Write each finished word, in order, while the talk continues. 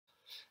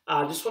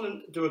I just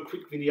want to do a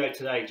quick video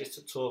today just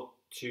to talk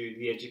to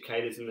the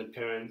educators and the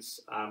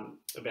parents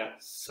about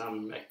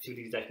some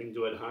activities they can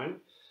do at home.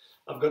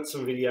 I've got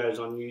some videos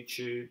on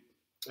YouTube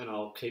and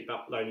I'll keep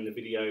uploading the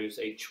videos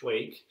each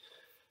week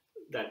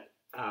that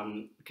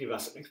give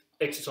us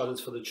exercises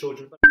for the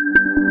children.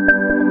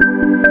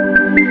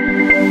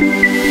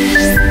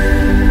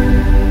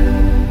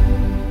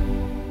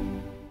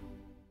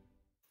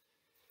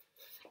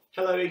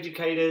 Hello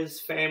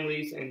educators,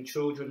 families and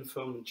children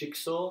from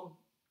Jigsaw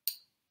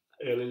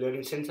Early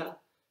Learning Centre.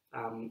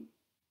 I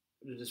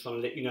just want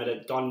to let you know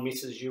that Don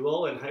misses you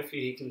all and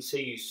hopefully he can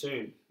see you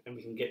soon and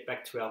we can get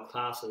back to our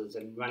classes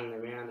and running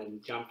around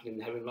and jumping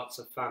and having lots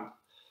of fun.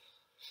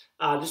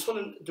 I just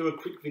want to do a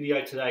quick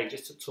video today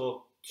just to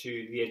talk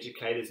to the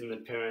educators and the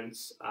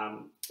parents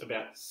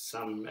about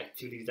some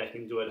activities they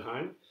can do at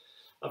home.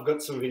 I've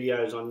got some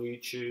videos on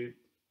YouTube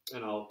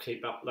and I'll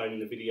keep uploading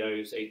the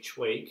videos each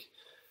week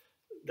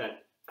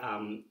that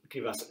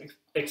give us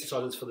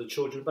exercises for the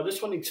children, but I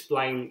just want to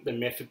explain the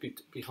method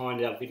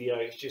behind our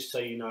videos just so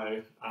you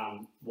know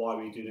why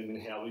we do them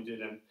and how we do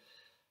them.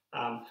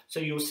 So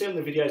you'll see on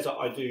the videos that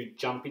I do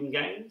jumping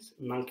games,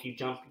 monkey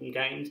jumping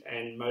games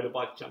and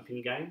motorbike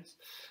jumping games.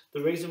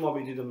 The reason why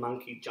we do the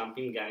monkey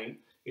jumping game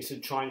is to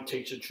try and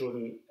teach the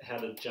children how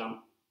to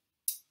jump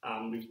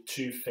with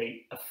 2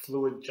 feet, a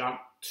fluid jump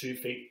 2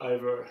 feet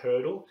over a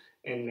hurdle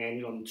and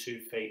landing on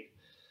 2 feet.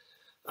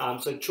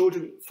 So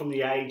children from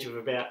the age of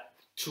about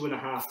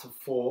 2.5 to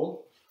 4,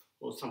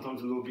 or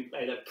sometimes a little bit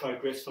later,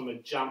 progress from a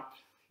jump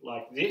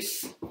like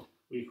this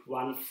with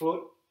 1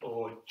 foot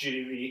or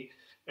jittery,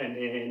 and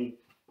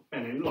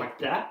then like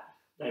that.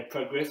 They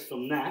progress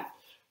from that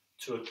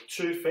to a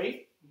 2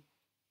 feet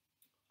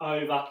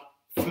over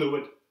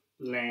fluid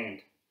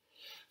land.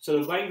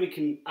 So the way we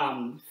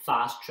can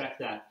fast track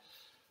that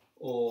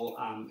or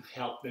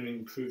help them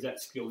improve that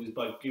skill is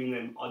by giving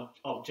them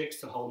objects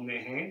to hold in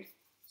their hand.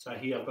 So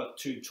here I've got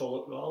 2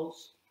 toilet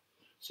rolls.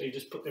 So you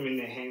just put them in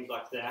their hands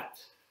like that.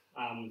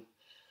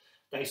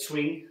 They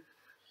swing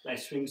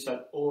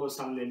so all of a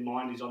sudden their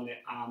mind is on their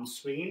arms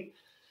swinging.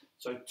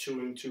 So 2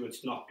 and 2,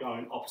 it's not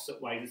going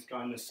opposite ways, it's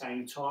going the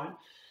same time.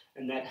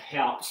 And that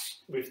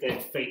helps with their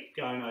feet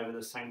going over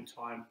the same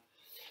time.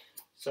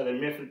 So the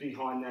method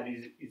behind that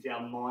is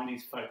our mind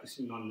is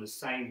focusing on the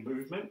same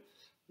movement,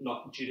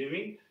 not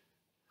jittering.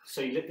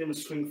 So you let them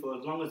swing for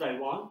as long as they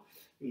want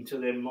until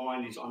their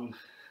mind is on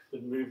the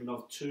movement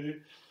of 2,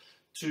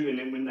 and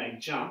then when they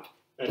jump,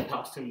 it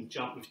helps them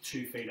jump with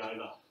 2 feet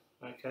over.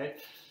 Okay,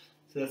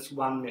 so that's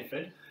one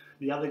method.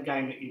 The other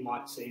game that you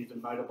might see is the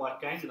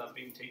motorbike game that I've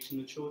been teaching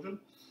the children.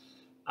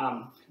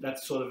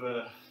 That's sort of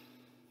a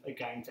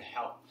game to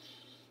help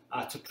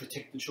to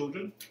protect the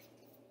children.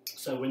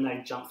 So when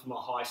they jump from a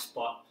high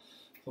spot,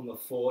 from the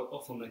fort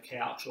or from the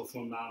couch or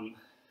from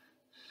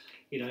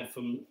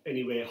from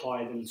anywhere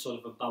higher than sort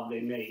of above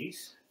their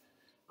knees,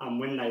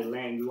 when they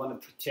land, we want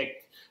to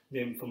protect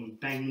them from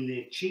banging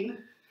their chin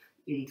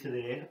into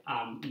their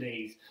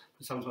knees.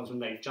 Sometimes when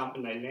they jump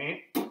and they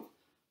land,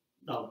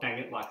 they'll bang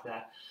it like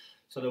that.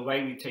 So the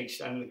way we teach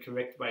them the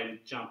correct way to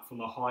jump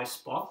from a high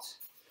spot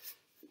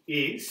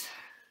is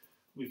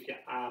with your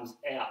arms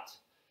out.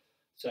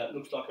 So it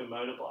looks like a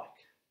motorbike.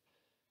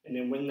 And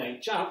then when they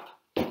jump,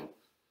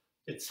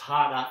 it's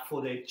harder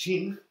for their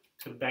chin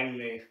to bang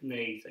their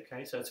knees,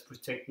 okay? So it's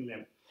protecting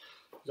them.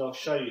 So I'll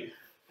show you.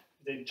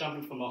 They're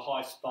jumping from a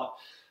high spot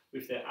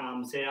with their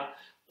arms out.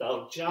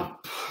 They'll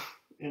jump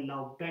and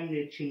they'll bang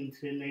their chin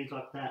to their knees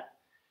like that.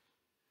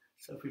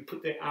 So if we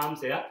put their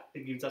arms out,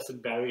 it gives us a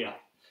barrier.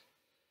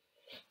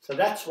 So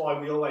that's why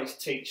we always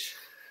teach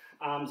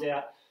arms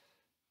out,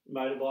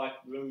 motorbike,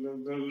 vroom,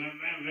 vroom, vroom,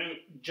 vroom, vroom,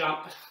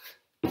 jump,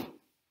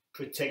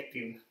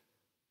 protecting.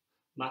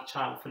 Much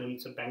harder for them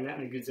to bang that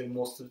and it gives them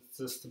more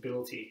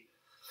stability.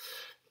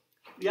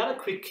 The other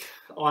quick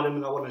item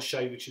that I want to show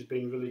you, which has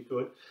been really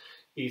good,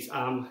 is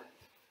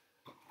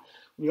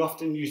we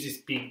often use this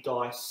big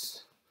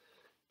dice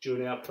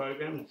during our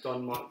program.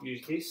 Don might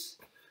use this,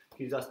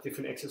 gives us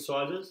different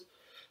exercises.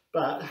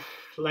 But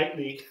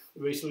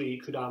recently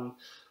you could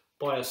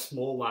buy a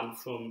small one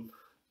from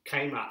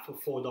Kmart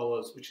for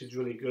 $4, which is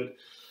really good.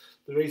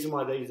 The reason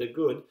why these are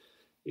good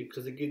is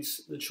because it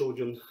gives the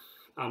children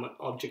an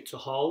object to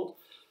hold,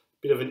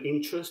 a bit of an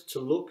interest to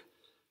look,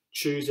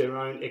 choose their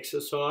own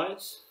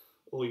exercise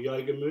or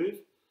yoga move,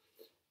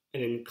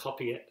 and then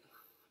copy it.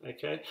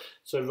 Okay,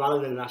 so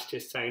rather than us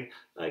just saying,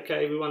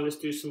 okay everyone, let's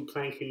do some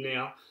planking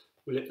now,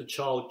 we let the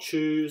child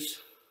choose,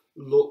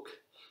 look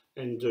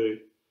and do.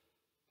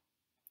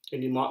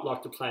 And you might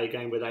like to play a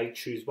game where they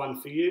choose one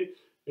for you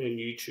and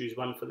you choose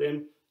one for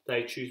them,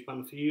 they choose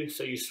one for you,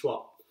 so you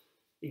swap.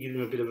 You give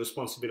them a bit of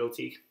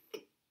responsibility.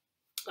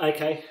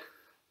 Okay,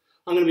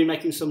 I'm going to be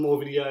making some more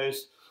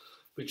videos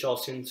which I'll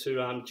send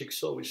to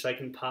Jigsaw, which they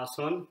can pass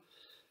on.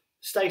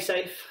 Stay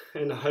safe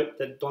and I hope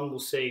that Don will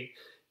see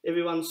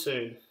everyone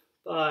soon.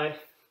 Bye.